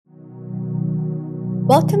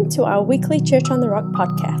Welcome to our weekly Church on the Rock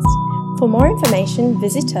podcast. For more information,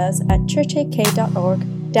 visit us at churchak.org,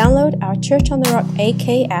 download our Church on the Rock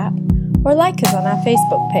AK app, or like us on our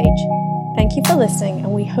Facebook page. Thank you for listening,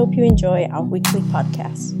 and we hope you enjoy our weekly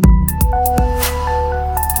podcast.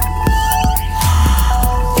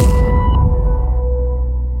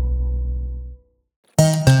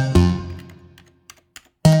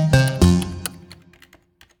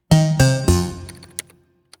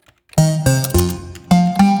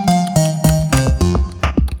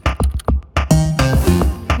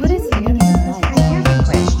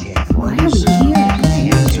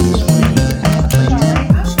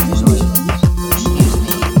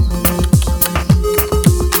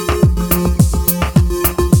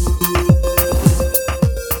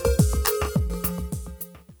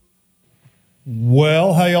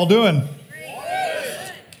 Well, how y'all doing?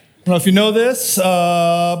 I don't know if you know this,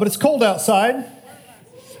 but it's cold outside,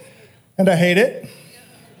 and I hate it.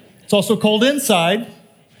 It's also cold inside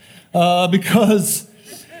because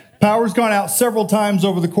power's gone out several times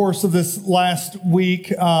over the course of this last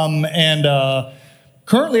week, and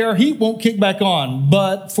currently our heat won't kick back on,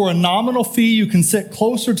 but for a nominal fee, you can sit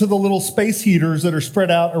closer to the little space heaters that are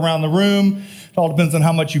spread out around the room. It all depends on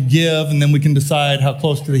how much you give, and then we can decide how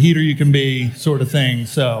close to the heater you can be, sort of thing.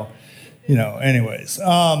 So, anyways.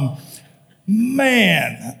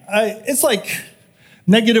 It's like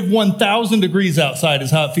negative 1,000 degrees outside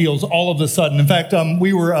is how it feels all of a sudden. In fact,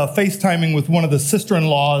 we were FaceTiming with one of the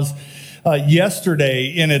sister-in-laws yesterday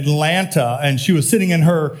in Atlanta, and she was sitting in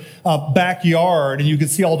her backyard, and you could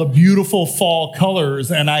see all the beautiful fall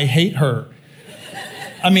colors, and I hate her.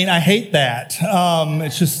 I hate that.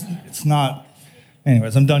 It's not...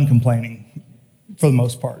 Anyways, I'm done complaining for the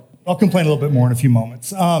most part. I'll complain a little bit more in a few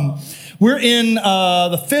moments. We're in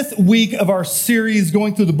the fifth week of our series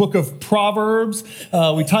going through the book of Proverbs.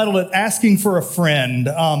 We titled it Asking for a Friend,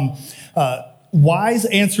 Wise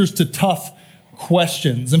Answers to Tough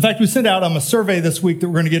Questions. In fact, we sent out a survey this week that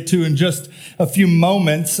we're going to get to in just a few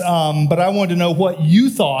moments, but I wanted to know what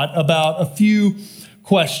you thought about a few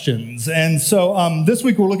questions. And so this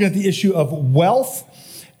week we're looking at the issue of wealth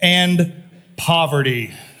and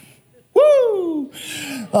poverty. Woo!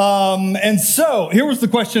 And so here was the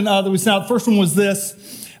question that we sent out. The first one was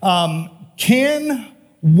this. Can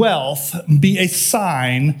wealth be a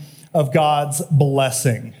sign of God's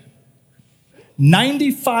blessing?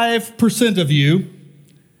 95% of you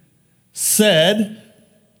said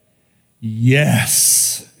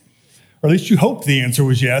yes. Or at least you hoped the answer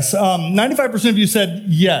was yes. 95% of you said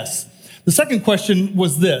yes. The second question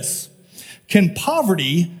was this. Can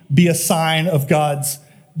poverty be a sign of God's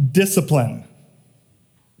discipline?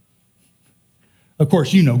 Of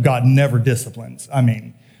course, God never disciplines.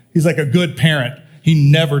 He's like a good parent.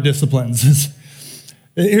 He never disciplines.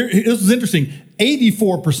 This was interesting.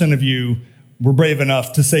 84% of you were brave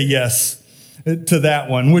enough to say yes to that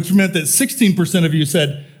one, which meant that 16% of you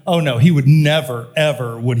said, oh no, he would never,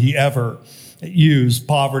 ever, would he ever use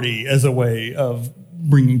poverty as a way of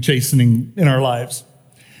bringing chastening in our lives.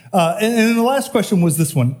 And then the last question was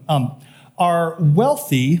this one. Are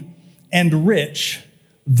wealthy and rich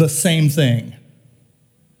the same thing?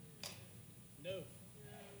 No.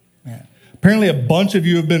 Yeah. Apparently a bunch of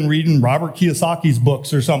you have been reading Robert Kiyosaki's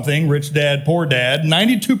books or something, Rich Dad, Poor Dad.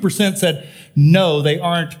 92% said no, they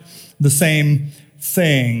aren't the same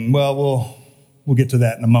thing. Well, we'll get to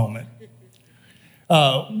that in a moment.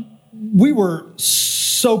 We were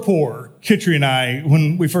so poor, Kitri and I,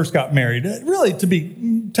 when we first got married. Really, to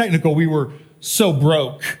be technical, we were so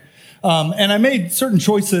broke. And I made certain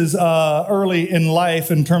choices early in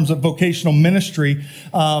life in terms of vocational ministry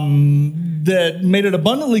that made it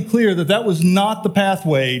abundantly clear that was not the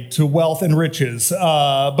pathway to wealth and riches.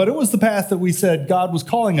 But it was the path that we said God was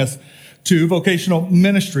calling us to, vocational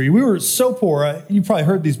ministry. We were so poor. You probably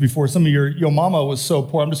heard these before. Some of your mama was so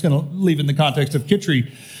poor. I'm just going to leave in the context of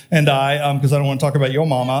Kitri and I, because I don't want to talk about your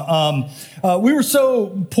mama. We were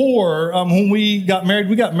so poor when we got married.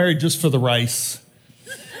 We got married just for the rice.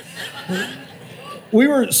 We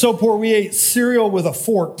were so poor, we ate cereal with a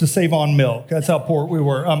fork to save on milk. That's how poor we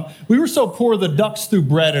were. We were so poor, the ducks threw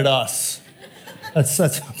bread at us. That's how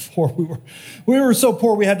poor we were. We were so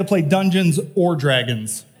poor, we had to play Dungeons or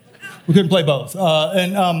Dragons. We couldn't play both. We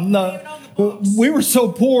were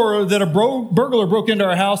so poor that a burglar broke into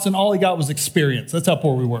our house and all he got was experience. That's how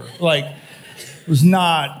poor we were. It was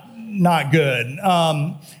not good.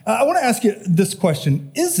 I want to ask you this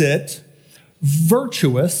question. Is it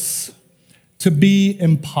virtuous to be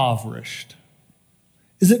impoverished?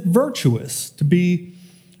 Is it virtuous to be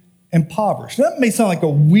impoverished? That may sound like a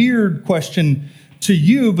weird question to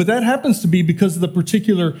you, but that happens to be because of the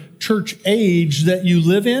particular church age that you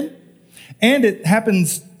live in. And it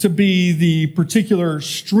happens to be the particular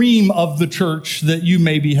stream of the church that you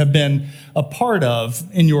maybe have been a part of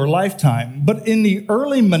in your lifetime. But in the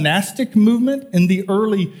early monastic movement, in the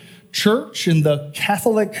early church, in the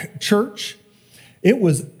Catholic Church, it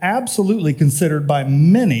was absolutely considered by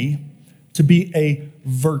many to be a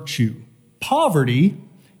virtue. Poverty,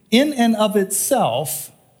 in and of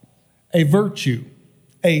itself, a virtue,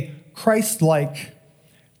 a Christ-like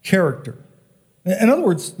character. In other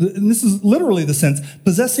words, and this is literally the sense,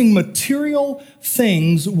 possessing material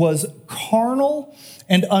things was carnal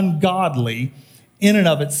and ungodly in and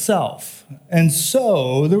of itself. And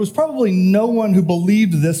so there was probably no one who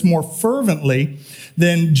believed this more fervently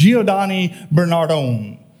than Giordano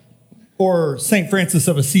Bernardone, or St. Francis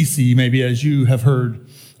of Assisi, maybe, as you have heard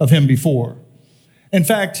of him before. In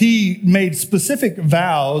fact, he made specific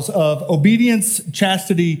vows of obedience,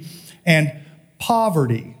 chastity, and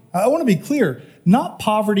poverty. I want to be clear, not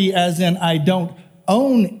poverty as in I don't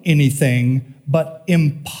own anything, but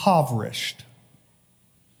impoverished.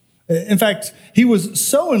 In fact, he was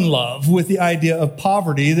so in love with the idea of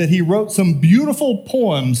poverty that he wrote some beautiful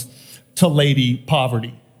poems to Lady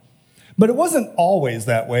Poverty. But it wasn't always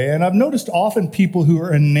that way, and I've noticed often people who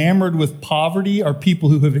are enamored with poverty are people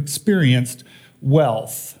who have experienced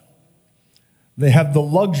wealth. They have the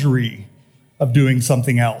luxury of doing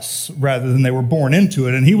something else rather than they were born into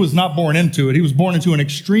it. And he was not born into it. He was born into an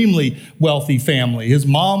extremely wealthy family. His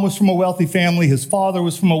mom was from a wealthy family. His father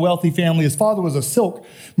was from a wealthy family. His father was a silk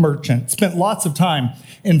merchant, spent lots of time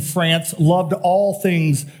in France, loved all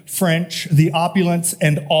things French, the opulence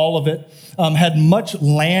and all of it, had much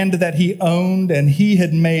land that he owned, and he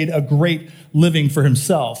had made a great living for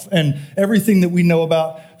himself. And everything that we know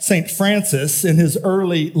about St. Francis in his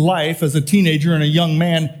early life as a teenager and a young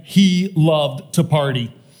man, he loved to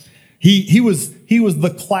party. He was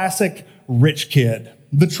the classic rich kid,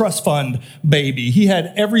 the trust fund baby. He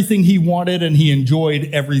had everything he wanted and he enjoyed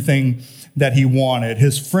everything that he wanted.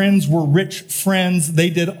 His friends were rich friends. They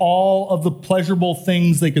did all of the pleasurable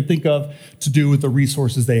things they could think of to do with the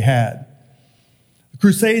resources they had.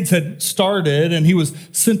 Crusades had started, and he was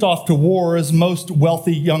sent off to war, as most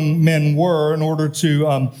wealthy young men were, in order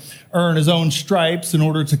to earn his own stripes, in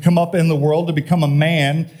order to come up in the world, to become a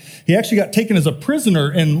man. He actually got taken as a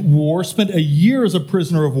prisoner in war, spent a year as a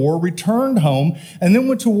prisoner of war, returned home, and then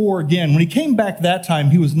went to war again. When he came back that time,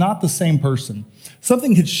 he was not the same person.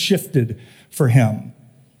 Something had shifted for him.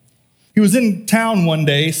 He was in town one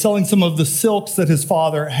day selling some of the silks that his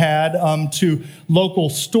father had to local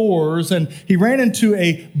stores, and he ran into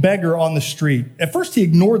a beggar on the street. At first, he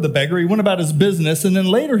ignored the beggar. He went about his business, and then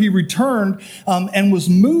later he returned and was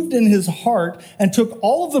moved in his heart and took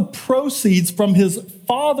all of the proceeds from his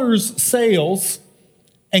father's sales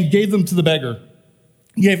and gave them to the beggar.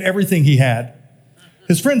 He gave everything he had.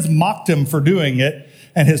 His friends mocked him for doing it,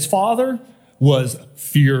 and his father was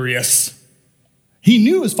furious. He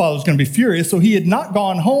knew his father was going to be furious, so he had not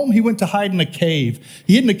gone home. He went to hide in a cave.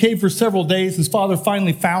 He hid in a cave for several days. His father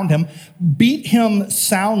finally found him, beat him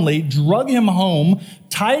soundly, drug him home,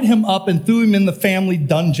 tied him up, and threw him in the family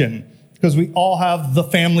dungeon, because we all have the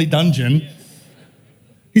family dungeon.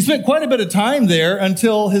 He spent quite a bit of time there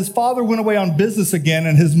until his father went away on business again,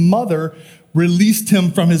 and his mother released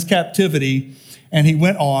him from his captivity, and he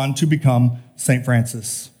went on to become St.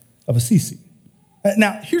 Francis of Assisi.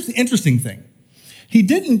 Now, here's the interesting thing. He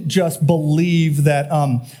didn't just believe that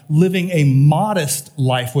living a modest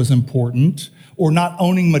life was important or not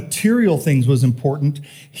owning material things was important.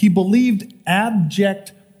 He believed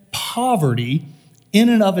abject poverty in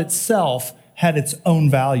and of itself had its own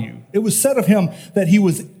value. It was said of him that he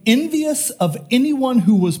was envious of anyone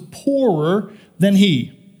who was poorer than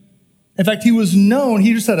he. In fact, he was known,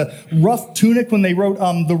 he just had a rough tunic when they wrote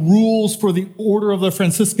the rules for the order of the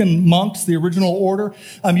Franciscan monks, the original order.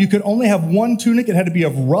 You could only have one tunic. It had to be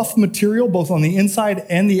of rough material, both on the inside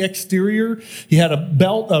and the exterior. He had a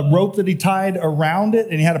belt, a rope that he tied around it,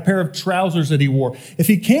 and he had a pair of trousers that he wore. If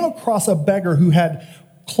he came across a beggar who had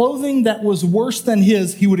clothing that was worse than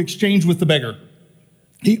his, he would exchange with the beggar.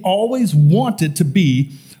 He always wanted to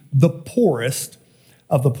be the poorest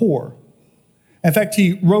of the poor. In fact,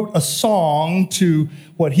 he wrote a song to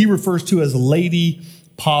what he refers to as Lady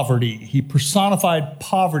Poverty. He personified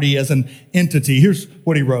poverty as an entity. Here's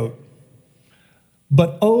what he wrote.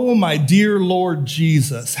 But, oh, my dear Lord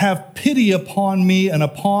Jesus, have pity upon me and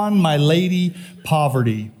upon my Lady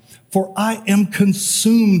Poverty, for I am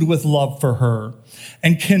consumed with love for her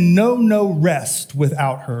and can know no rest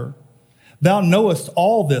without her. Thou knowest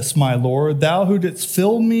all this, my Lord, thou who didst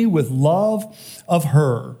fill me with love of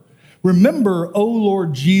her. Remember, O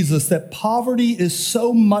Lord Jesus, that poverty is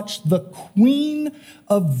so much the queen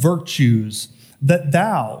of virtues that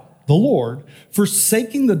thou, the Lord,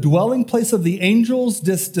 forsaking the dwelling place of the angels,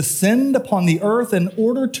 didst descend upon the earth in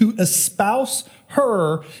order to espouse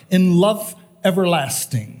her in love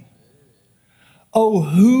everlasting. Oh,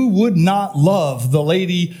 who would not love the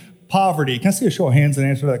lady poverty? Can I see a show of hands and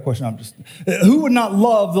answer that question? Who would not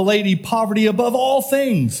love the lady poverty above all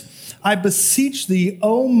things? I beseech thee,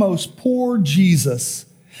 O most poor Jesus,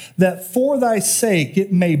 that for thy sake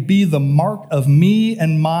it may be the mark of me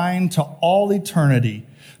and mine to all eternity,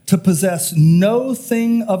 to possess no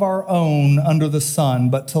thing of our own under the sun,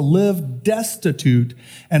 but to live destitute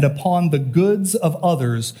and upon the goods of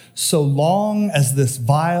others, so long as this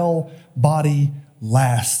vile body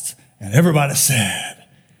lasts. And everybody said,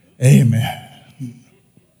 amen.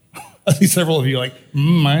 I see several of you like,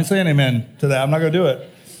 I ain't saying amen to that. I'm not going to do it.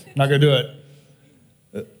 Not going to do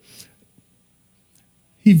it.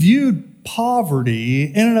 He viewed poverty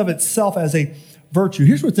in and of itself as a virtue.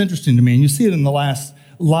 Here's what's interesting to me, and you see it in the last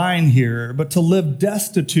line here, but to live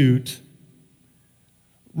destitute,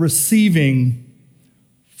 receiving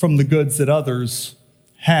from the goods that others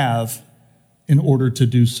have in order to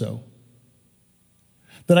do so.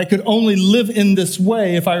 That I could only live in this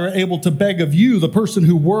way if I were able to beg of you, the person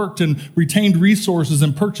who worked and retained resources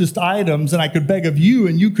and purchased items, and I could beg of you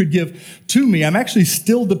and you could give to me. I'm actually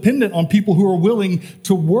still dependent on people who are willing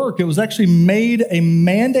to work. It was actually made a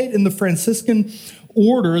mandate in the Franciscan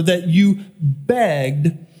order that you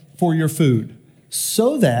begged for your food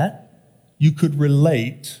so that you could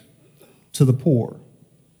relate to the poor.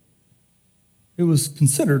 It was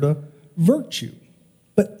considered a virtue.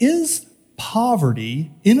 But is poverty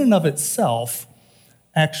in and of itself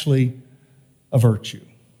actually a virtue?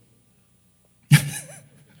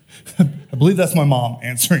 I believe that's my mom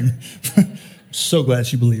answering. So glad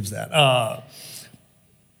she believes that.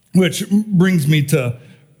 Which brings me to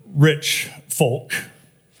rich folk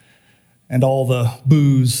and all the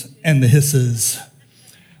boos and the hisses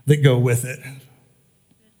that go with it.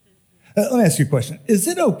 Let me ask you a question. Is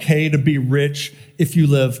it okay to be rich if you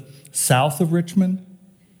live south of Richmond?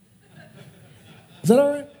 Is that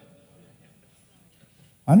all right?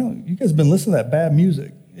 I know you guys have been listening to that bad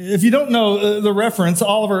music. If you don't know the reference,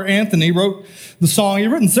 Oliver Anthony wrote the song. He'd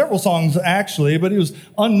written several songs, actually, but he was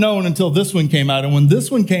unknown until this one came out. And when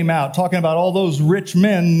this one came out, talking about all those rich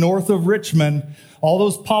men north of Richmond, all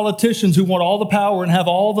those politicians who want all the power and have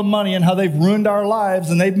all the money and how they've ruined our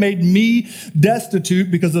lives and they've made me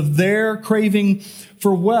destitute because of their craving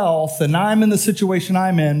for wealth, and I'm in the situation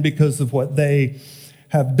I'm in because of what they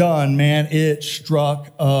have done, man, it struck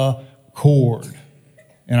a chord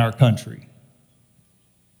in our country.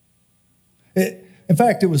 In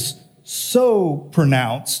fact, it was so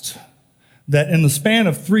pronounced that in the span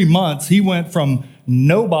of 3 months, he went from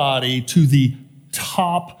nobody to the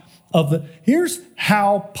top of the... Here's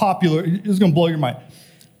how popular... It's going to blow your mind.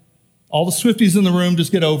 All the Swifties in the room,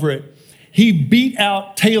 just get over it. He beat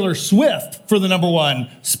out Taylor Swift for the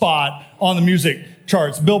 #1 spot on the music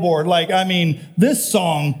charts, Billboard. This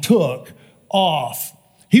song took off.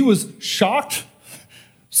 He was shocked,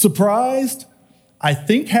 surprised, I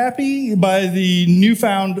think happy by the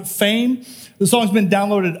newfound fame. The song's been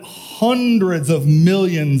downloaded hundreds of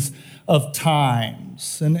millions of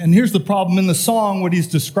times. And here's the problem in the song. What he's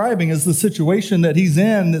describing is the situation that he's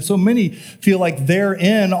in, that so many feel like they're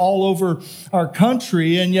in all over our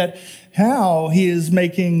country, and yet how he is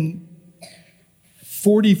making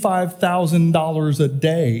 $45,000 a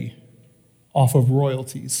day off of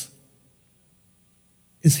royalties.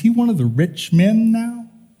 Is he one of the rich men now?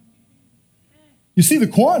 You see the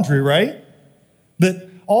quandary, right? That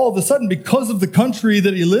all of a sudden, because of the country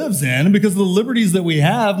that he lives in, and because of the liberties that we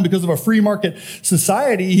have, and because of a free market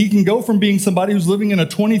society, he can go from being somebody who's living in a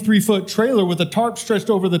 23-foot trailer with a tarp stretched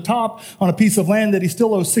over the top on a piece of land that he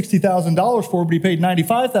still owes $60,000 for, but he paid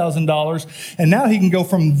 $95,000. And now he can go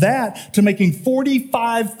from that to making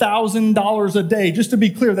 $45,000 a day. Just to be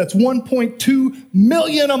clear, that's $1.2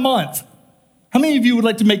 million a month. How many of you would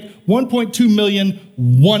like to make $1.2 million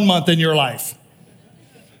 1 month in your life?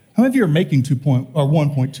 How many of you are making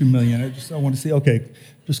 1.2 million? I want to see. Okay,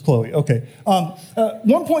 just Chloe. Okay,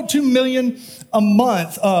 1.2 million a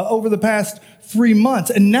month over the past 3 months,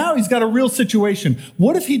 and now he's got a real situation.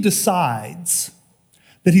 What if he decides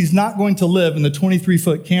that he's not going to live in the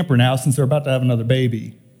 23-foot camper now since they're about to have another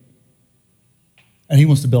baby, and he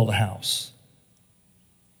wants to build a house?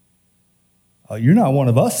 You're not one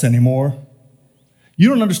of us anymore. You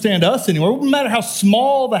don't understand us anymore. It wouldn't matter how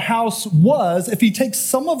small the house was. If he takes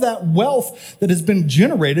some of that wealth that has been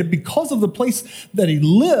generated because of the place that he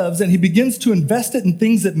lives and he begins to invest it in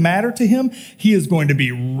things that matter to him, he is going to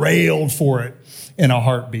be railed for it in a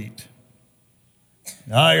heartbeat.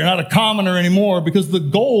 You're not a commoner anymore, because the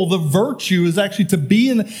goal, the virtue, is actually to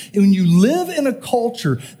be when you live in a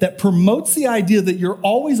culture that promotes the idea that you're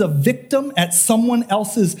always a victim at someone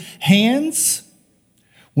else's hands.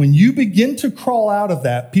 When you begin to crawl out of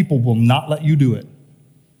that, people will not let you do it.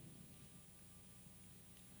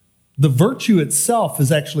 The virtue itself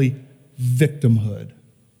is actually victimhood.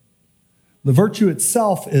 The virtue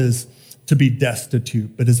itself is to be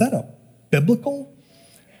destitute. But is that a biblical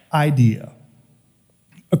idea?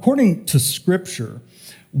 According to Scripture,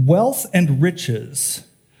 wealth and riches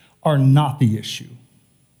are not the issue.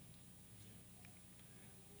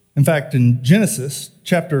 In fact, in Genesis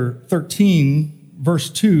chapter 13, verse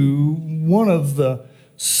 2, one of the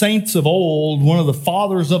saints of old, one of the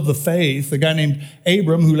fathers of the faith, a guy named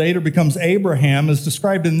Abram, who later becomes Abraham, is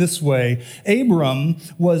described in this way. Abram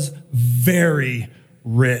was very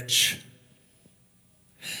rich.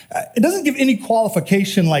 It doesn't give any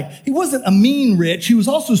qualification, like he wasn't a mean rich, he was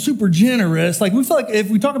also super generous. Like we feel like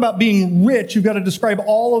if we talk about being rich, you've got to describe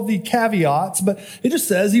all of the caveats, but it just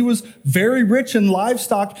says he was very rich in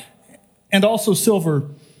livestock and also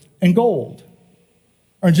silver and gold.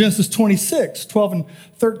 Or in Genesis 26, 12 and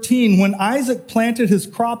 13, when Isaac planted his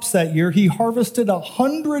crops that year, he harvested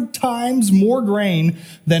 100 times more grain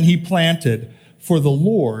than he planted, for the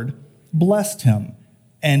Lord blessed him,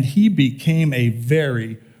 and he became a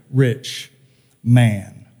very rich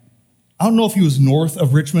man. I don't know if he was north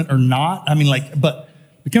of Richmond or not. But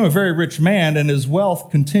became a very rich man, and his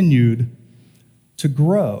wealth continued to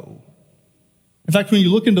grow. In fact, when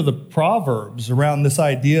you look into the Proverbs around this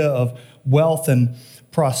idea of wealth and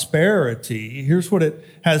prosperity, here's what it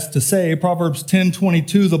has to say. Proverbs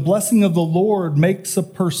 10:22, the blessing of the Lord makes a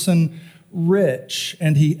person rich,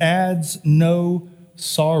 and he adds no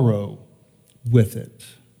sorrow with it.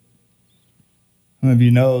 Some of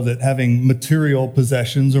you know that having material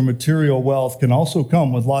possessions or material wealth can also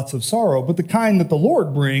come with lots of sorrow, but the kind that the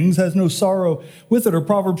Lord brings has no sorrow with it. Or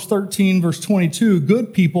Proverbs 13, verse 22,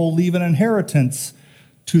 good people leave an inheritance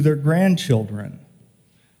to their grandchildren.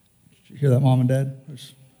 Did you hear that, Mom and Dad?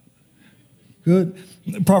 Good.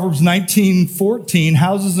 Proverbs 19:14,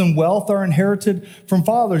 houses and wealth are inherited from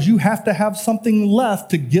fathers. You have to have something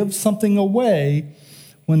left to give something away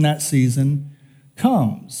when that season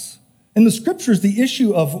comes. In the Scriptures, the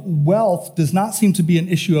issue of wealth does not seem to be an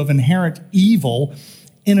issue of inherent evil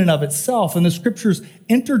in and of itself. And the Scriptures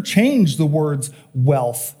interchange the words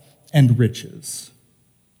wealth and riches.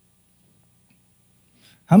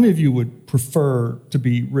 How many of you would prefer to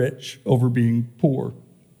be rich over being poor?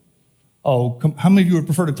 Oh, how many of you would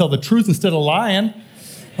prefer to tell the truth instead of lying?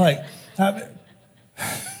 I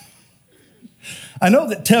know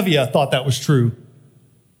that Tevye thought that was true.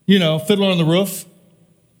 You know, Fiddler on the Roof.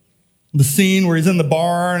 The scene where he's in the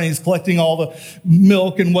barn and he's collecting all the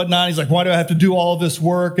milk and whatnot. He's like, why do I have to do all of this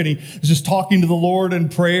work? And he's just talking to the Lord in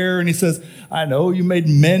prayer. And he says, I know you made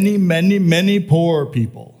many, many, many poor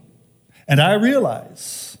people. And I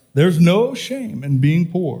realize there's no shame in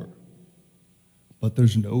being poor, but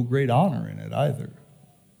there's no great honor in it either.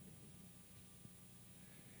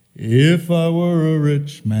 If I were a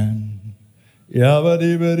rich man, all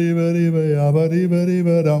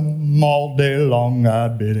day long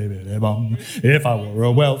I'd biddy-biddy-bum. If I were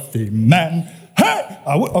a wealthy man, hey,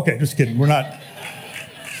 I would. Okay, just kidding. We're not.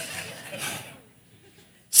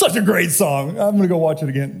 Such a great song. I'm going to go watch it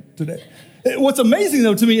again today. What's amazing,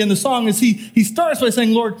 though, to me in the song is he starts by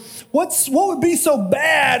saying, Lord, what would be so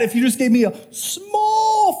bad if you just gave me a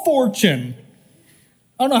small fortune?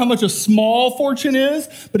 I don't know how much a small fortune is,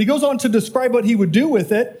 but he goes on to describe what he would do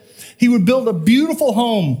with it. He would build a beautiful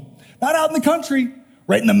home, not out in the country,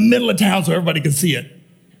 right in the middle of town so everybody could see it.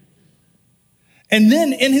 And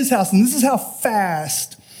then in his house, and this is how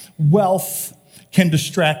fast wealth can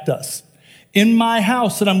distract us. In my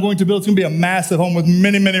house that I'm going to build, it's going to be a massive home with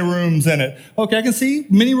many, many rooms in it. Okay, I can see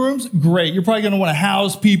many rooms. Great. You're probably going to want to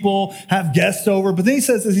house people, have guests over. But then he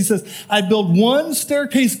says this. I'd build one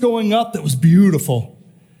staircase going up that was beautiful.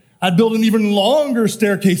 I'd build an even longer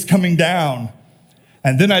staircase coming down.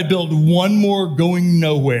 And then I'd build one more going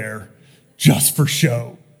nowhere just for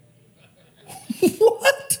show.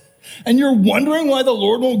 What? And you're wondering why the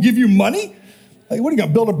Lord won't give you money? Like, what are you going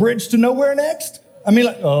to build a bridge to nowhere next?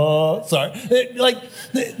 Sorry.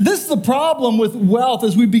 This is the problem with wealth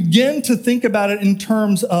as we begin to think about it in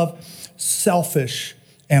terms of selfish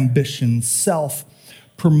ambition,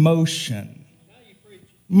 self-promotion.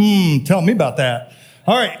 Tell me about that.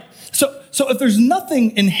 All right. So if there's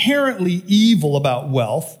nothing inherently evil about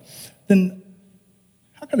wealth, then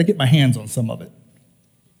how can I get my hands on some of it?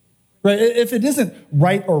 Right? If it isn't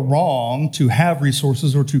right or wrong to have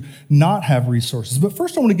resources or to not have resources. But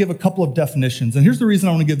first I want to give a couple of definitions. And here's the reason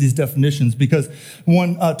I want to give these definitions, because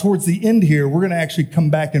towards the end here, we're going to actually come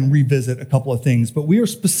back and revisit a couple of things. But we are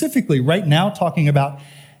specifically right now talking about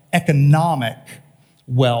economic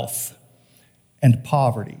wealth and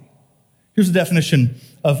poverty. Here's a definition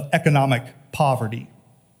of economic poverty: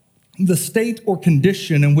 the state or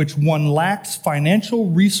condition in which one lacks financial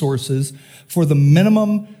resources for the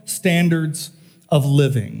minimum standards of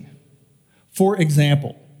living. For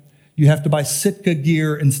example, you have to buy Sitka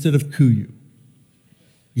gear instead of Kuiu.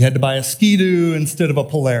 You had to buy a Ski-Doo instead of a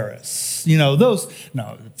Polaris.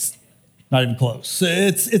 It's not even close.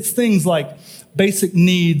 It's things like basic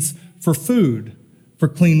needs for food, for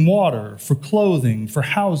clean water, for clothing, for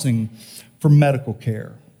housing, for medical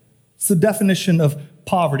care. It's the definition of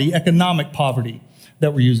poverty, economic poverty,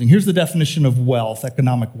 that we're using. Here's the definition of wealth,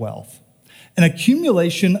 economic wealth: an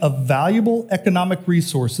accumulation of valuable economic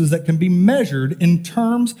resources that can be measured in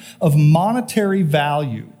terms of monetary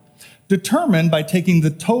value, determined by taking the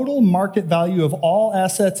total market value of all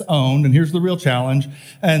assets owned, and here's the real challenge,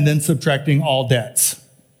 and then subtracting all debts.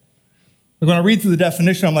 When I read through the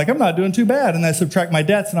definition, I'm like, I'm not doing too bad. And I subtract my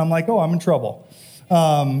debts, and I'm like, oh, I'm in trouble.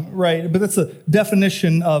 Right? But that's a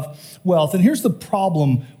definition of wealth. And here's the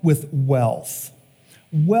problem with wealth.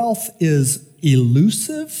 Wealth is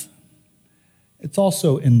elusive. It's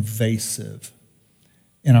also invasive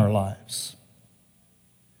in our lives.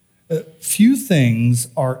 Few things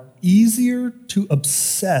are easier to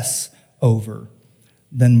obsess over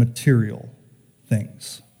than material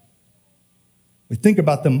things. We think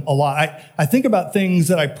about them a lot. I think about things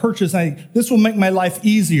that I purchase, and this will make my life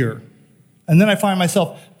easier. And then I find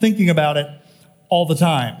myself thinking about it all the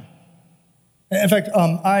time. In fact,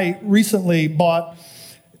 I recently bought,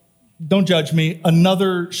 don't judge me,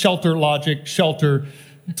 another Shelter Logic shelter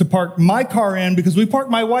to park my car in, because we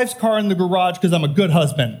parked my wife's car in the garage because I'm a good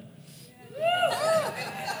husband.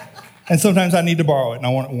 And sometimes I need to borrow it, and I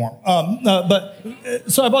want it warm.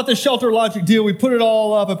 So I bought this Shelter Logic deal. We put it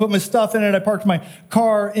all up. I put my stuff in it. I parked my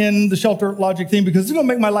car in the Shelter Logic thing because it's going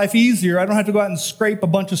to make my life easier. I don't have to go out and scrape a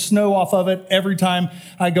bunch of snow off of it every time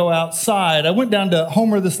I go outside. I went down to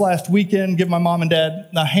Homer this last weekend, give my mom and dad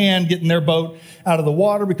a hand getting their boat out of the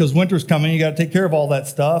water because winter's coming. You got to take care of all that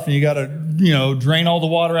stuff, and you got to, drain all the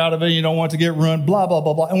water out of it. You don't want it to get ruined, blah, blah,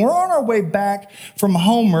 blah, blah. And we're on our way back from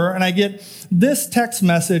Homer, and I get this text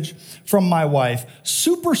message from my wife: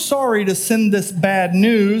 super sorry to send this bad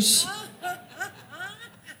news.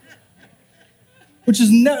 Which is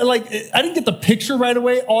I didn't get the picture right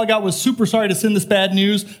away. All I got was super sorry to send this bad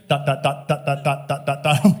news. ... I'm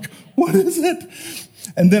like, what is it?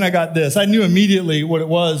 And then I got this. I knew immediately what it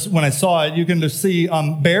was when I saw it. You can just see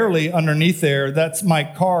barely underneath there. That's my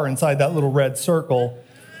car inside that little red circle.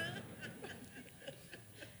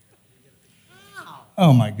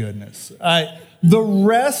 Oh my goodness. The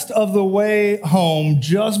rest of the way home,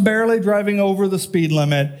 just barely driving over the speed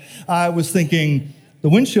limit, I was thinking, the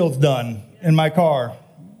windshield's done in my car.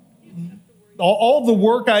 All the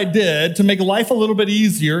work I did to make life a little bit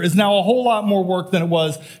easier is now a whole lot more work than it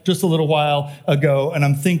was just a little while ago. And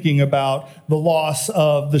I'm thinking about the loss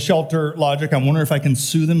of the Shelter Logic. I'm wondering if I can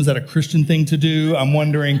sue them. Is that a Christian thing to do? I'm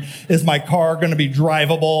wondering, is my car going to be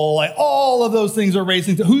drivable? Like, all of those things are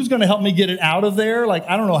racing. Who's going to help me get it out of there? Like,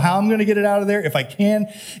 I don't know how I'm going to get it out of there. If I can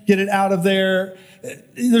get it out of there.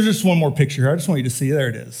 There's just one more picture here. I just want you to see. There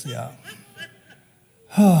it is. Yeah.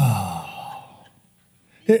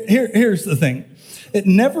 Here's the thing. It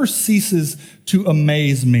never ceases to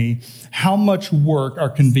amaze me how much work our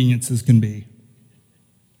conveniences can be.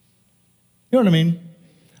 You know what I mean?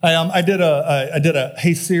 I did a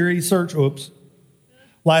Hey Siri search. Oops.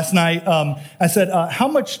 Last night, I said, how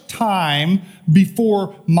much time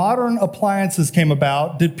before modern appliances came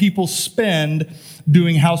about did people spend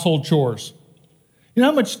doing household chores? You know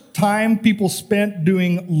how much time people spent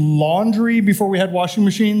doing laundry before we had washing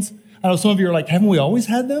machines? I know some of you are like, haven't we always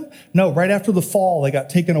had them? No, right after the fall, they got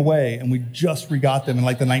taken away, and we just regot them in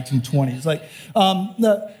like the 1920s. Like,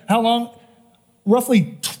 how long?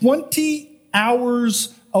 Roughly 20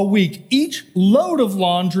 hours a week. Each load of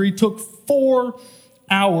laundry took 4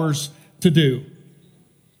 hours to do.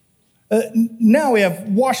 Now we have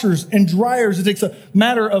washers and dryers. It takes a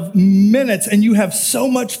matter of minutes, and you have so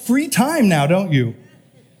much free time now, don't you?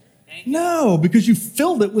 No, because you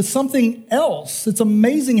filled it with something else. It's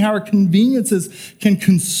amazing how our conveniences can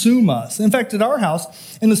consume us. In fact, at our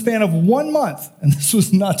house, in the span of 1 month, and this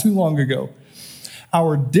was not too long ago,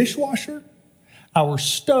 our dishwasher, our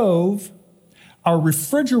stove, our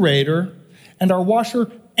refrigerator, and our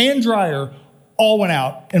washer and dryer all went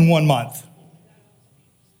out in 1 month.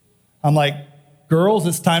 I'm like, girls,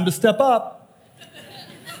 it's time to step up.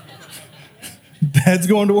 Dad's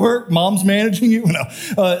going to work, mom's managing you. No,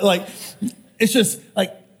 it's just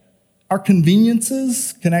like our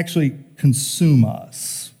conveniences can actually consume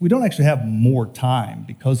us. We don't actually have more time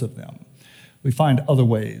because of them. We find other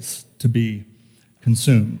ways to be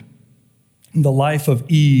consumed. The life of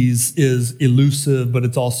ease is elusive, but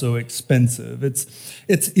it's also expensive.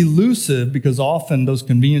 It's elusive because often those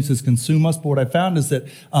conveniences consume us, but what I found is that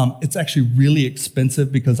it's actually really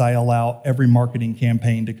expensive because I allow every marketing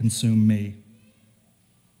campaign to consume me.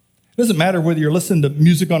 It doesn't matter whether you're listening to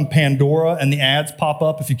music on Pandora and the ads pop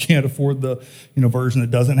up if you can't afford the version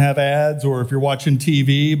that doesn't have ads, or if you're watching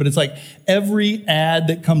TV, but it's like every ad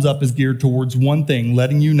that comes up is geared towards one thing,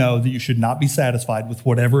 letting you know that you should not be satisfied with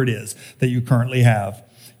whatever it is that you currently have.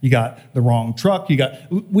 You got the wrong truck.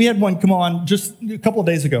 We had one come on just a couple of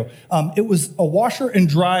days ago. It was a washer and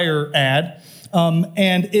dryer ad.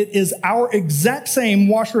 And it is our exact same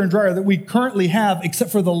washer and dryer that we currently have, except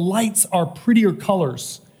for the lights are prettier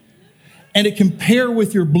colors. And it can pair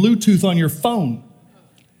with your Bluetooth on your phone.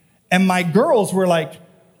 And my girls were like,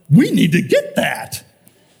 we need to get that.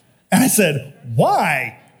 And I said,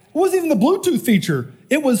 why? It wasn't even the Bluetooth feature.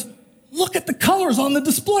 It was, look at the colors on the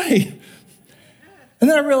display. And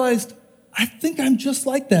then I realized, I think I'm just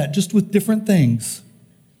like that, just with different things.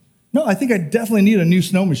 No, I think I definitely need a new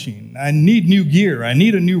snow machine. I need new gear. I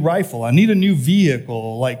need a new rifle. I need a new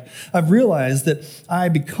vehicle. Like, I've realized that I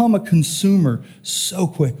become a consumer so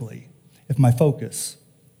quickly if my focus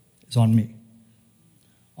is on me,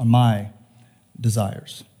 on my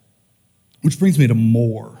desires. Which brings me to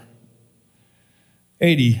more.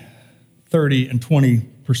 80, 30, and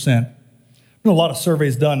 20%. Been a lot of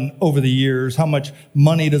surveys done over the years. How much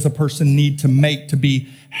money does a person need to make to be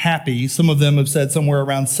happy? Some of them have said somewhere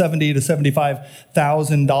around $70,000 to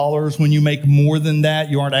 $75,000. When you make more than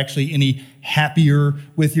that, you aren't actually any happier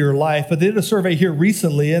with your life. But they did a survey here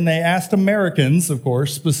recently, and they asked Americans, of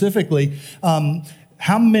course, specifically,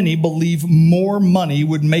 how many believe more money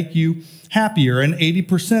would make you happier? And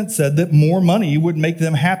 80% said that more money would make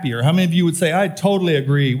them happier. How many of you would say, I totally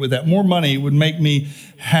agree with that? More money would make me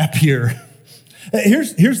happier.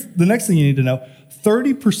 Here's the next thing you need to know.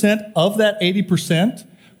 30% of that 80%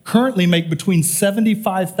 currently make between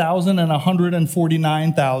 $75,000 and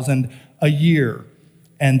 $149,000 a year.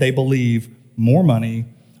 And they believe more money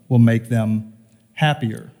will make them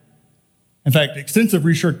happier. In fact, extensive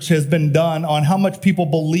research has been done on how much people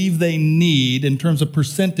believe they need in terms of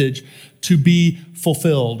percentage to be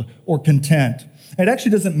fulfilled or content. It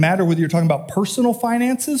actually doesn't matter whether you're talking about personal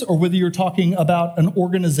finances or whether you're talking about an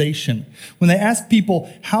organization. When they ask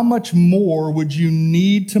people, how much more would you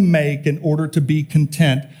need to make in order to be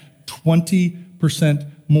content?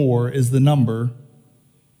 20% more is the number,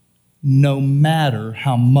 no matter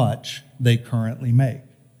how much they currently make.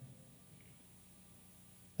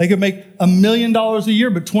 They could make $1 million a year,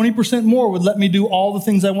 but 20% more would let me do all the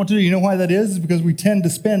things I want to do. You know why that is? It's because we tend to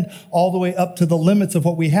spend all the way up to the limits of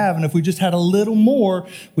what we have. And if we just had a little more,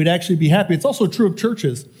 we'd actually be happy. It's also true of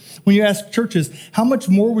churches. When you ask churches, how much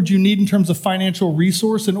more would you need in terms of financial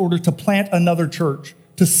resource in order to plant another church,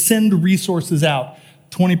 to send resources out?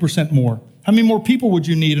 20% more. How many more people would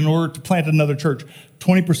you need in order to plant another church?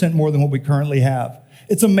 20% more than what we currently have.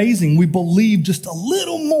 It's amazing. We believe just a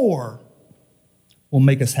little more will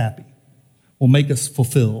make us happy, will make us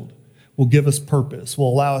fulfilled, will give us purpose, will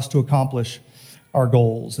allow us to accomplish our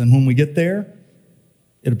goals. And when we get there,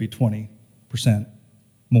 it'll be 20%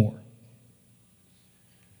 more.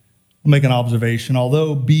 I'll make an observation.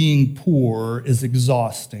 Although being poor is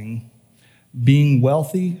exhausting, being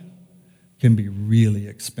wealthy can be really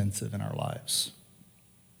expensive in our lives.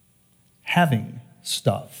 Having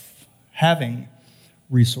stuff, having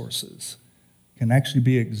resources can actually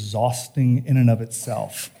be exhausting in and of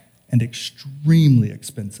itself and extremely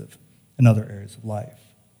expensive in other areas of life.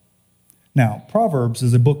 Now, Proverbs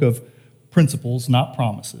is a book of principles, not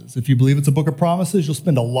promises. If you believe it's a book of promises, you'll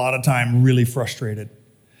spend a lot of time really frustrated.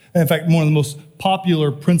 In fact, one of the most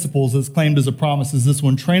popular principles that's claimed as a promise is this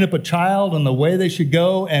one: train up a child in the way they should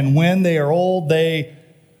go, and when they are old, they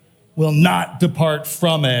will not depart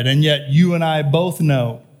from it. And yet you and I both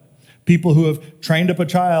know people who have trained up a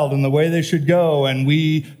child in the way they should go, and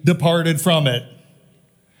we departed from it.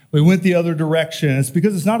 We went the other direction. It's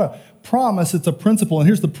because it's not a promise, it's a principle. And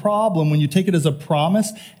here's the problem: when you take it as a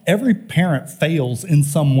promise, every parent fails in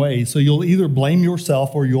some way. So you'll either blame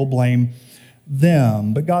yourself or you'll blame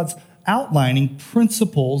them. But God's outlining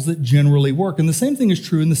principles that generally work. And the same thing is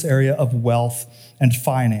true in this area of wealth and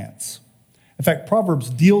finance. In fact, Proverbs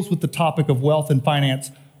deals with the topic of wealth and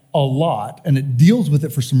finance a lot, and it deals with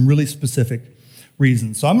it for some really specific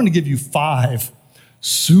reasons. So I'm going to give you 5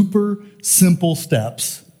 super simple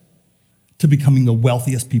steps to becoming the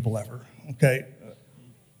wealthiest people ever, okay?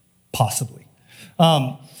 Possibly.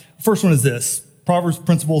 First one is this, Proverbs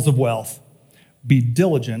principles of wealth. Be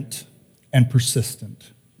diligent and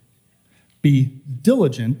persistent. Be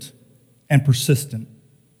diligent and persistent.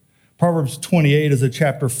 Proverbs 28 is a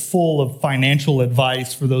chapter full of financial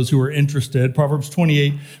advice for those who are interested. Proverbs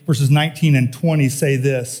 28 verses 19 and 20 say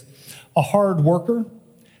this, a hard worker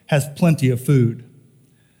has plenty of food,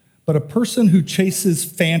 but a person who chases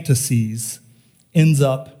fantasies ends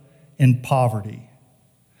up in poverty.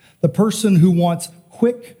 The person who wants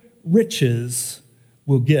quick riches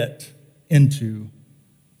will get into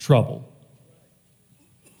trouble.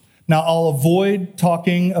 Now, I'll avoid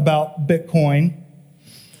talking about Bitcoin.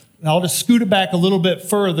 And I'll just scoot it back a little bit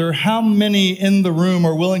further. How many in the room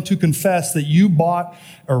are willing to confess that you bought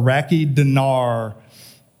Iraqi dinar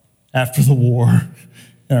after the war?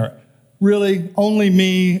 Really? Only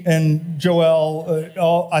me and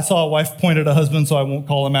Joel. I saw a wife point at a husband, so I won't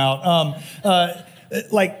call him out.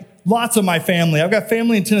 Lots of my family. I've got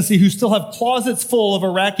family in Tennessee who still have closets full of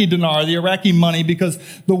Iraqi dinar, the Iraqi money, because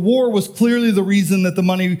the war was clearly the reason that the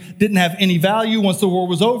money didn't have any value. Once the war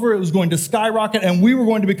was over, it was going to skyrocket, and we were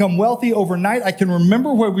going to become wealthy overnight. I can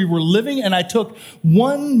remember where we were living, and I took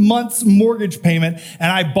 1 month's mortgage payment,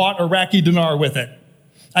 and I bought Iraqi dinar with it.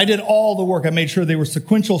 I did all the work. I made sure they were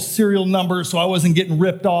sequential serial numbers so I wasn't getting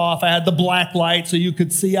ripped off. I had the black light so you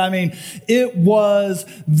could see. I mean, it was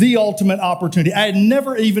the ultimate opportunity. I had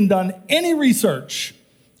never even done any research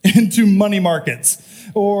into money markets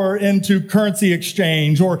or into currency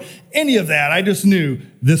exchange or any of that. I just knew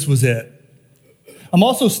this was it. I'm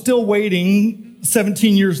also still waiting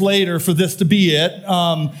 17 years later for this to be it,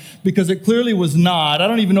 because it clearly was not. I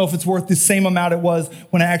don't even know if it's worth the same amount it was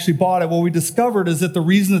when I actually bought it. What we discovered is that the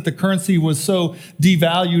reason that the currency was so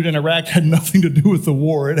devalued in Iraq had nothing to do with the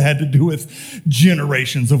war. It had to do with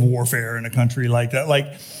generations of warfare in a country like that.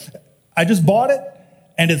 I just bought it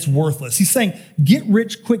and it's worthless. He's saying get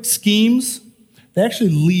rich quick schemes, they actually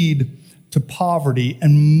lead to poverty,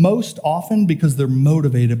 and most often because they're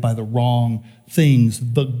motivated by the wrong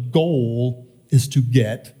things. The goal is to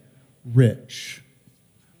get rich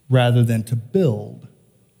rather than to build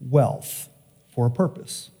wealth for a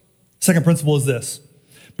purpose. Second principle is this: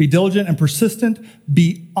 be diligent and persistent,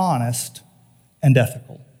 be honest and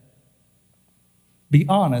ethical. Be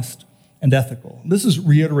honest and ethical. This is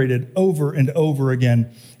reiterated over and over again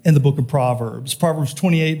in the book of Proverbs. Proverbs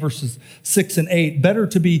 28 verses 6 and 8, better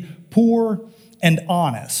to be poor and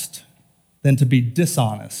honest than to be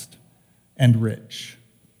dishonest and rich.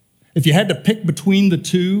 If you had to pick between the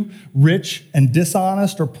two, rich and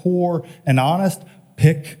dishonest or poor and honest,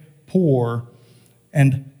 pick poor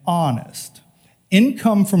and honest.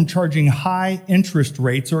 Income from charging high interest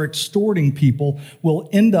rates or extorting people will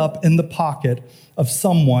end up in the pocket of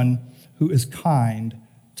someone who is kind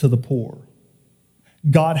to the poor.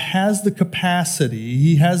 God has the capacity,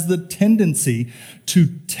 he has the tendency to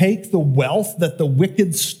take the wealth that the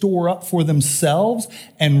wicked store up for themselves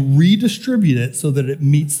and redistribute it so that it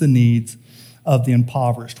meets the needs of the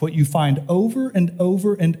impoverished. What you find over and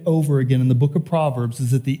over and over again in the book of Proverbs is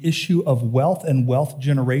that the issue of wealth and wealth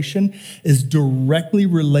generation is directly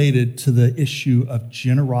related to the issue of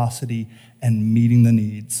generosity and meeting the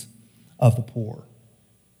needs of the poor.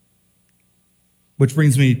 Which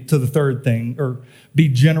brings me to the third thing, or be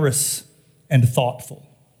generous and thoughtful.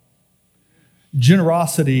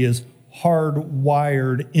 Generosity is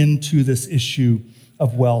hardwired into this issue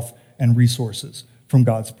of wealth and resources from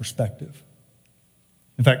God's perspective.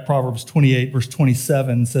 In fact, Proverbs 28 verse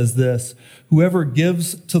 27 says this: whoever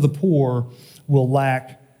gives to the poor will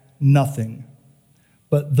lack nothing,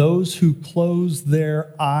 but those who close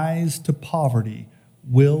their eyes to poverty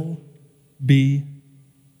will be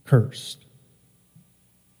cursed.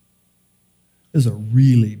 Is a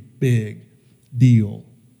really big deal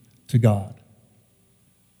to God.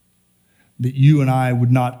 That you and I would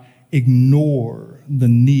not ignore the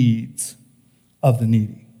needs of the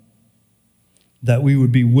needy. That we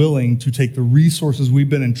would be willing to take the resources we've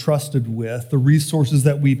been entrusted with, the resources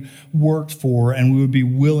that we've worked for, and we would be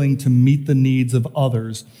willing to meet the needs of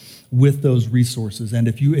others with those resources. And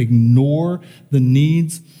if you ignore the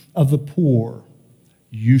needs of the poor,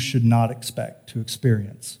 you should not expect to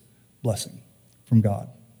experience blessing from God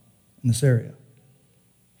in this area.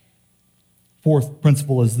 Fourth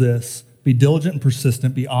principle is this: be diligent and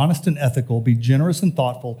persistent, be honest and ethical, be generous and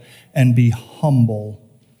thoughtful, and be humble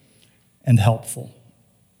and helpful.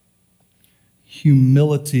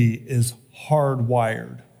 Humility is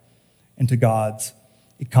hardwired into God's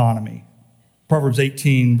economy. Proverbs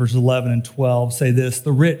 18, verses 11 and 12 say this: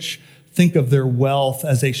 the rich think of their wealth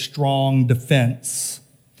as a strong defense.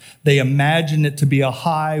 They imagine it to be a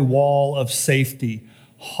high wall of safety.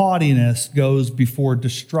 Haughtiness goes before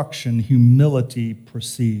destruction. Humility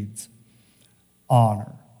precedes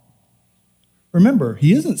honor. Remember,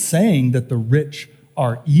 he isn't saying that the rich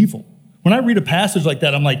are evil. When I read a passage like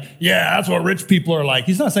that, I'm like, yeah, that's what rich people are like.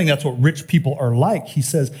 He's not saying that's what rich people are like. He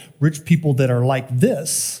says rich people that are like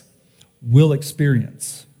this will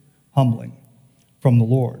experience humbling from the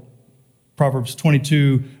Lord. Proverbs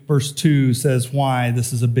 22, verse 2 says why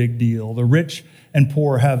this is a big deal. The rich and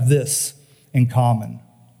poor have this in common: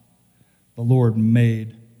 the Lord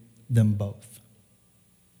made them both.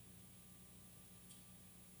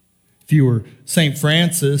 If you were St.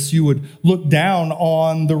 Francis, you would look down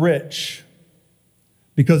on the rich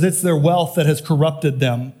because it's their wealth that has corrupted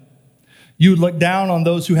them. You would look down on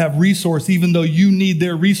those who have resource, even though you need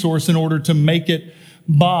their resource in order to make it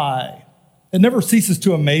by. It never ceases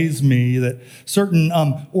to amaze me that certain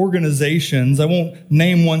organizations, I won't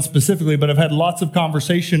name one specifically, but I've had lots of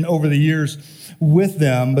conversation over the years with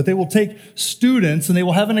them, but they will take students and they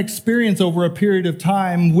will have an experience over a period of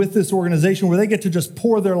time with this organization where they get to just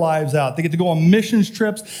pour their lives out. They get to go on missions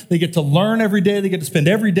trips. They get to learn every day. They get to spend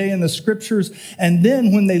every day in the scriptures. And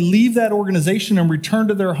then when they leave that organization and return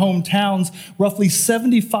to their hometowns, roughly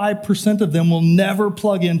 75% of them will never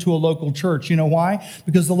plug into a local church. You know why?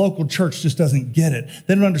 Because the local church just doesn't get it.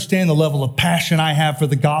 They don't understand the level of passion I have for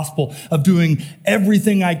the gospel, of doing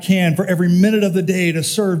everything I can for every minute of the day to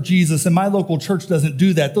serve Jesus. And my local church doesn't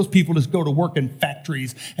do that. Those people just go to work in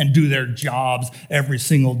factories and do their jobs every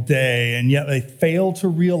single day. And yet they fail to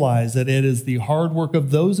realize that it is the hard work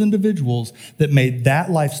of those individuals that made that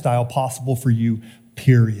lifestyle possible for you,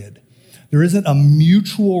 period. There isn't a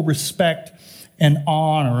mutual respect and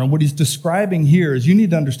honor. And what he's describing here is you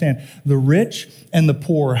need to understand the rich and the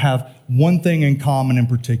poor have one thing in common in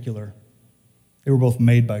particular. They were both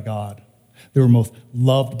made by God. They were both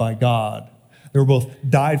loved by God. They were both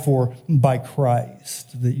died for by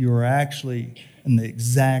Christ, that you are actually in the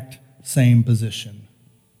exact same position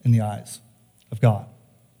in the eyes of God.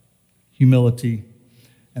 Humility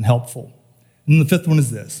and helpful. And then the fifth one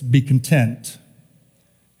is this: be content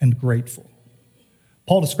and grateful.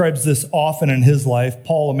 Paul describes this often in his life.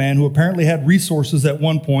 Paul, a man who apparently had resources at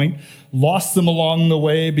one point, lost them along the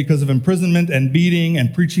way because of imprisonment and beating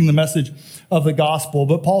and preaching the message of the gospel.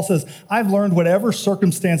 But Paul says, I've learned whatever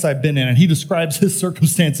circumstance I've been in, and he describes his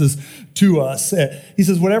circumstances to us. He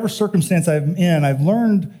says, whatever circumstance I'm in, I've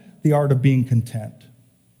learned the art of being content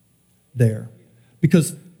there.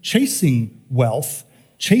 Because chasing wealth,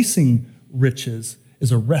 chasing riches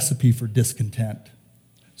is a recipe for discontent.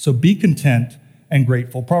 So be content and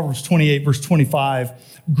grateful. Proverbs 28, verse 25,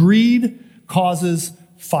 greed causes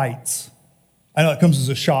fights. I know it comes as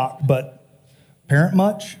a shock, but parent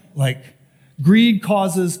much? Like, greed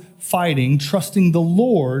causes fighting. Trusting the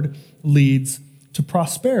Lord leads to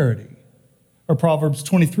prosperity. Or Proverbs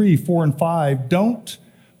 23, 4 and 5, don't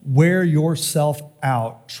wear yourself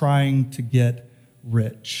out trying to get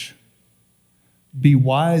rich. Be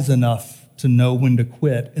wise enough to know when to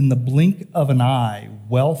quit. In the blink of an eye,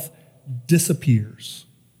 wealth disappears,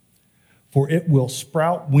 for it will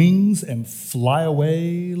sprout wings and fly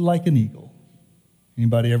away like an eagle.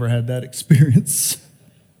 Anybody ever had that experience?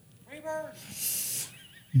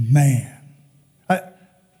 Man, I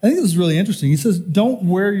think this is really interesting. He says, don't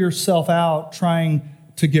wear yourself out trying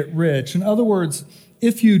to get rich. In other words,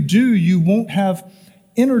 if you do, you won't have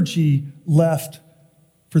energy left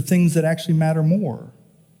for things that actually matter more.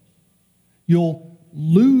 You'll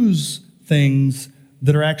lose things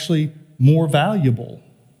that are actually more valuable,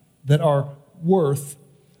 that are worth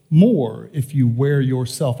more if you wear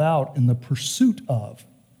yourself out in the pursuit of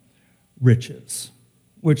riches.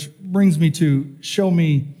 Which brings me to show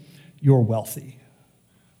me you're wealthy,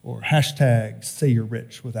 or hashtag say you're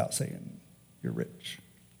rich without saying you're rich.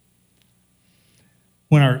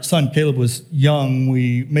 When our son Caleb was young,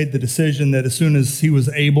 we made the decision that as soon as he was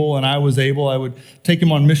able and I was able, I would take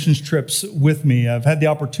him on missions trips with me. I've had the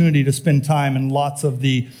opportunity to spend time in lots of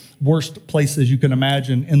the worst places you can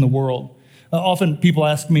imagine in the world. Often people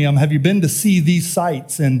ask me, have you been to see these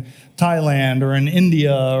sites in Thailand or in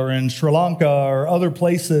India or in Sri Lanka or other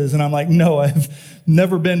places? And I'm like, no, I've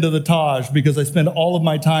never been to the Taj because I spend all of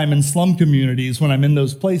my time in slum communities when I'm in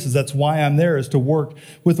those places. That's why I'm there, is to work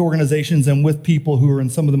with organizations and with people who are in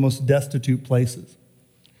some of the most destitute places.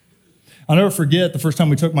 I'll never forget the first time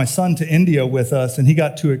we took my son to India with us, and he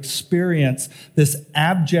got to experience this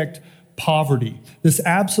abject poverty, this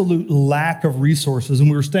absolute lack of resources. And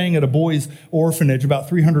we were staying at a boys' orphanage. About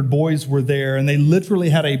 300 boys were there, and they literally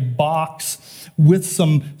had a box with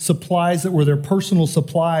some supplies that were their personal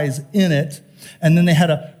supplies in it. And then they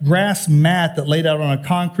had a grass mat that laid out on a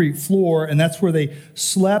concrete floor, and that's where they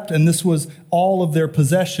slept, and this was all of their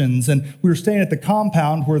possessions. And we were staying at the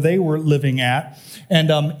compound where they were living at,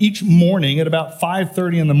 and each morning at about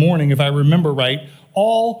 5:30 in the morning, if I remember right,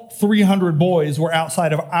 all 300 boys were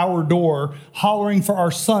outside of our door hollering for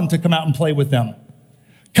our son to come out and play with them.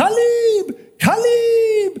 Khalib!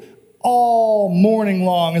 Khalib! All morning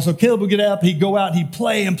long. And so Caleb would get up, he'd go out, he'd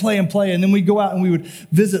play and play and play. And then we'd go out and we would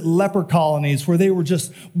visit leper colonies where they were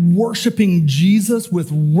just worshiping Jesus with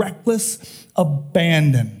reckless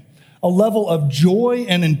abandon. A level of joy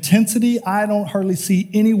and intensity I don't hardly see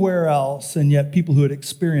anywhere else. And yet people who had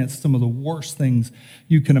experienced some of the worst things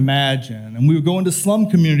you can imagine. And we would go into slum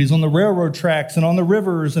communities on the railroad tracks and on the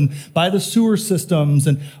rivers and by the sewer systems.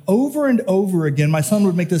 And over again, my son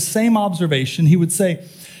would make the same observation. He would say,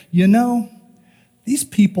 you know, these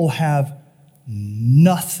people have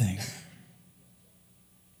nothing,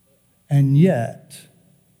 and yet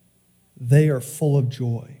they are full of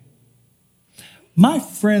joy. My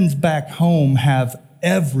friends back home have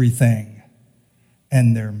everything,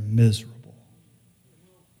 and they're miserable.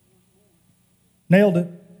 Nailed it.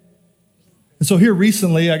 And so here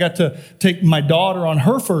recently, I got to take my daughter on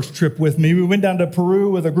her first trip with me. We went down to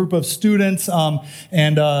Peru with a group of students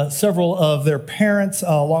and several of their parents,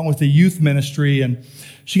 along with the youth ministry. And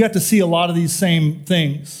she got to see a lot of these same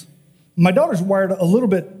things. My daughter's wired a little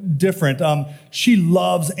bit different. She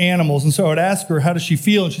loves animals. And so I would ask her, how does she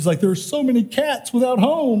feel? And she's like, there are so many cats without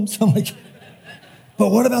homes. I'm like, but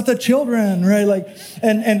what about the children, right?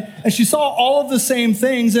 And she saw all of the same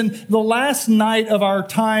things. And the last night of our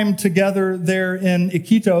time together there in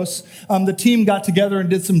Iquitos, the team got together and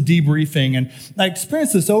did some debriefing. And I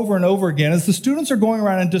experienced this over and over again. As the students are going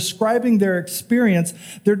around and describing their experience,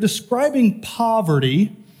 they're describing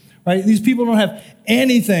poverty, right? These people don't have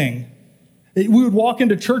anything. We would walk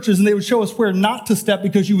into churches and they would show us where not to step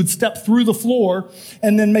because you would step through the floor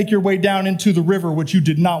and then make your way down into the river, which you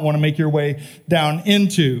did not want to make your way down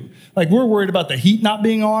into. Like, we're worried about the heat not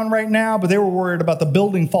being on right now, but they were worried about the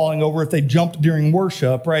building falling over if they jumped during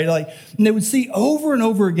worship, right? And they would see over and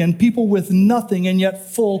over again people with nothing and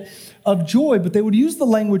yet full of joy, but they would use the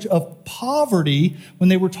language of poverty when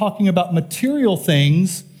they were talking about material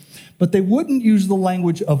things, but they wouldn't use the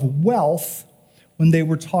language of wealth when they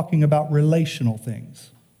were talking about relational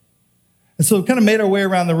things. And so it kind of made our way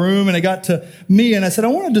around the room, and it got to me, and I said, I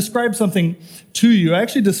want to describe something to you. I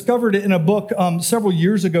actually discovered it in a book several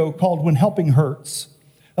years ago called When Helping Hurts,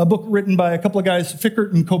 a book written by a couple of guys,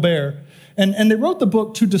 Fickert and Colbert. And they wrote the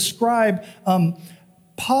book to describe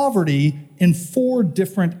poverty in 4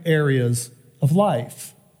 different areas of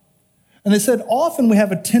life. And they said, often we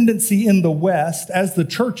have a tendency in the West, as the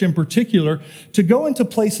church in particular, to go into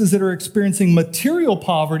places that are experiencing material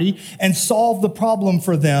poverty and solve the problem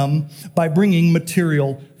for them by bringing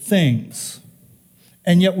material things.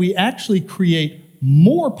 And yet we actually create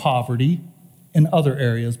more poverty in other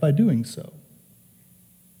areas by doing so.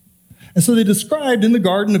 And so they described in the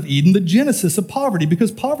Garden of Eden the genesis of poverty,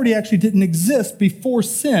 because poverty actually didn't exist before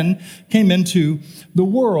sin came into the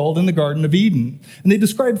world in the Garden of Eden. And they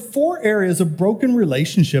described 4 areas of broken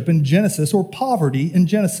relationship in Genesis, or poverty in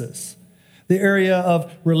Genesis. The area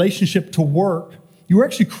of relationship to work. You were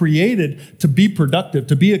actually created to be productive,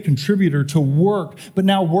 to be a contributor, to work, but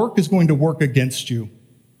now work is going to work against you.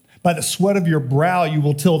 By the sweat of your brow, you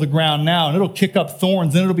will till the ground now, and it'll kick up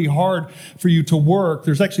thorns, and it'll be hard for you to work.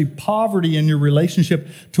 There's actually poverty in your relationship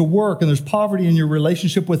to work, and there's poverty in your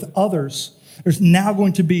relationship with others. There's now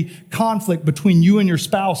going to be conflict between you and your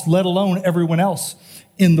spouse, let alone everyone else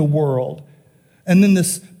in the world. And then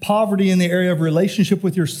this poverty in the area of relationship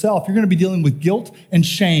with yourself. You're going to be dealing with guilt and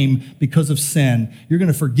shame because of sin. You're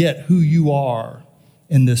going to forget who you are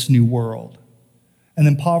in this new world. And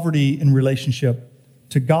then poverty in relationship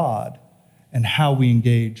to God and how we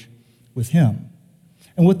engage with Him.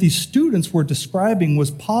 And what these students were describing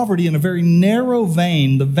was poverty in a very narrow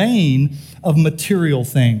vein, the vein of material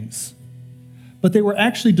things. But they were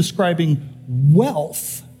actually describing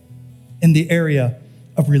wealth in the area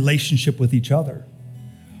of relationship with each other.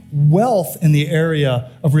 Wealth in the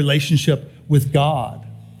area of relationship with God.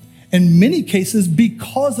 In many cases,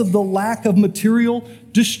 because of the lack of material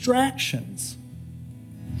distractions.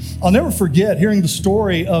 I'll never forget hearing the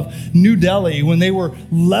story of New Delhi when they were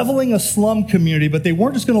leveling a slum community, but they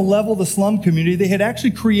weren't just going to level the slum community. They had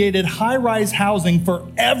actually created high-rise housing for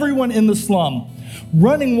everyone in the slum.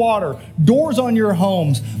 Running water, doors on your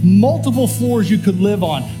homes, multiple floors you could live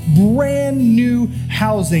on, brand new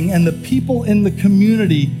housing, and the people in the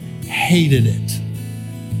community hated it.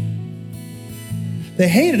 They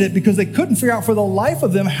hated it because they couldn't figure out for the life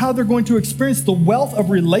of them how they're going to experience the wealth of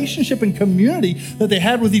relationship and community that they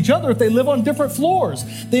had with each other if they live on different floors.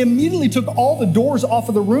 They immediately took all the doors off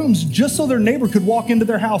of the rooms just so their neighbor could walk into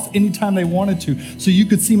their house anytime they wanted to. So you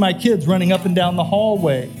could see my kids running up and down the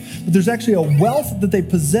hallway. But there's actually a wealth that they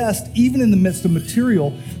possessed even in the midst of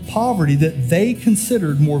material poverty that they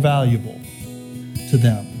considered more valuable to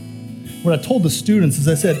them. What I told the students is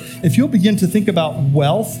I said, if you'll begin to think about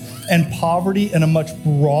wealth and poverty in a much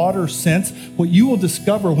broader sense, what you will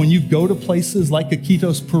discover when you go to places like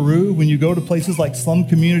Iquitos, Peru, when you go to places like slum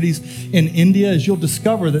communities in India, is you'll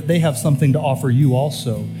discover that they have something to offer you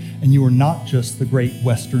also. And you are not just the great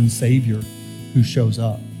Western savior who shows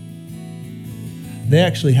up. They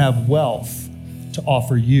actually have wealth to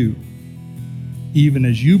offer you, even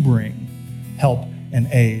as you bring help and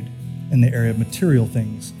aid in the area of material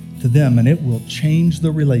things to them, and it will change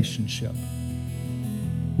the relationship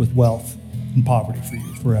with wealth and poverty for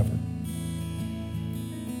you forever.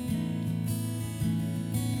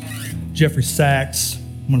 Jeffrey Sachs,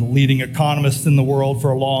 one of the leading economists in the world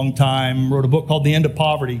for a long time, wrote a book called The End of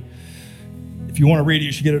Poverty. If you want to read it,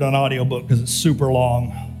 you should get it on audiobook because it's super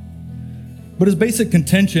long. But his basic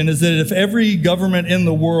contention is that if every government in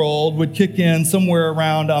the world would kick in somewhere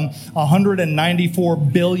around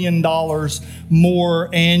 $194 billion more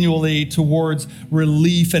annually towards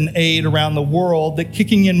relief and aid around the world, that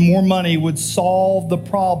kicking in more money would solve the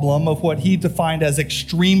problem of what he defined as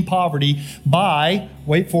extreme poverty by,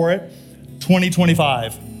 wait for it,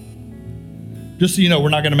 2025. Just so you know, we're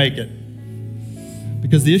not going to make it.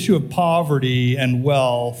 Because the issue of poverty and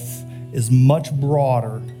wealth is much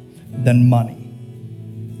broader than money.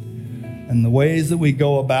 And the ways that we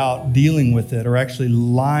go about dealing with it are actually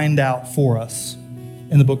lined out for us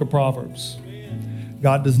in the book of Proverbs.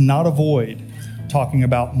 God does not avoid talking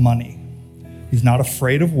about money. He's not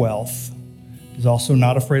afraid of wealth. He's also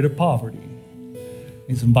not afraid of poverty.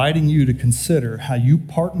 He's inviting you to consider how you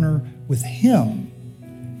partner with him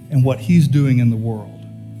and what he's doing in the world.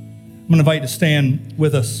 I'm going to invite you to stand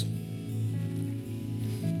with us.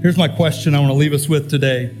 Here's my question I want to leave us with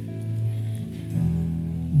today.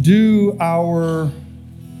 Do our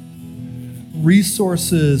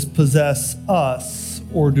resources possess us,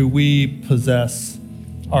 or do we possess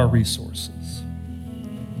our resources?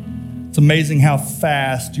 It's amazing how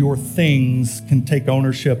fast your things can take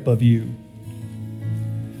ownership of you.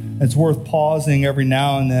 It's worth pausing every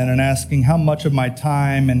now and then and asking, how much of my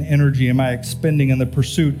time and energy am I expending in the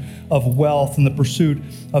pursuit of wealth and the pursuit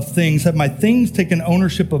of things? Have my things taken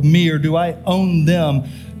ownership of me, or do I own them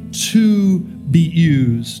to be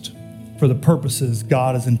used for the purposes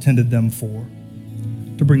God has intended them for,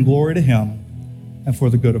 to bring glory to him and for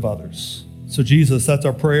the good of others? So Jesus, that's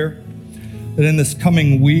our prayer, that in this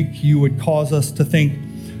coming week you would cause us to think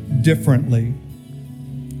differently,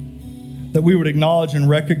 that we would acknowledge and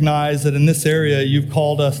recognize that in this area you've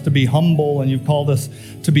called us to be humble and you've called us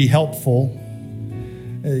to be helpful.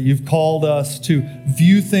 You've called us to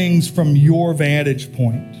view things from your vantage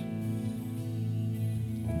point.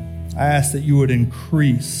 I ask that you would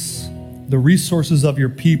increase the resources of your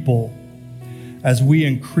people as we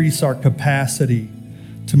increase our capacity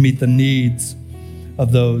to meet the needs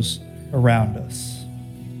of those around us.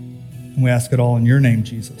 And we ask it all in your name,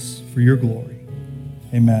 Jesus, for your glory.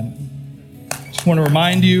 Amen. Just want to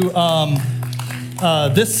remind you,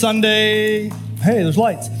 this Sunday, hey, there's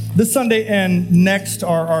lights. This Sunday and next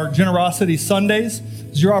are our Generosity Sundays.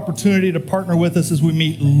 It's your opportunity to partner with us as we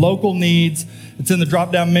meet local needs. It's in the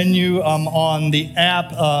drop-down menu on the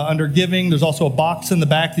app under Giving. There's also a box in the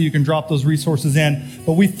back that you can drop those resources in.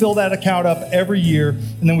 But we fill that account up every year,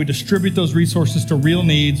 and then we distribute those resources to real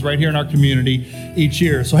needs right here in our community each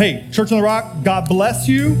year. So, hey, Church on the Rock, God bless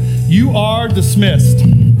you. You are dismissed.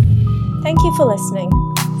 Thank you for listening.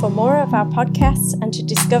 For more of our podcasts and to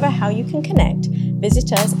discover how you can connect,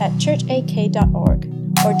 visit us at churchak.org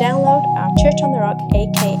or download our Church on the Rock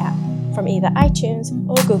AK app from either iTunes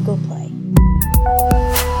or Google Play.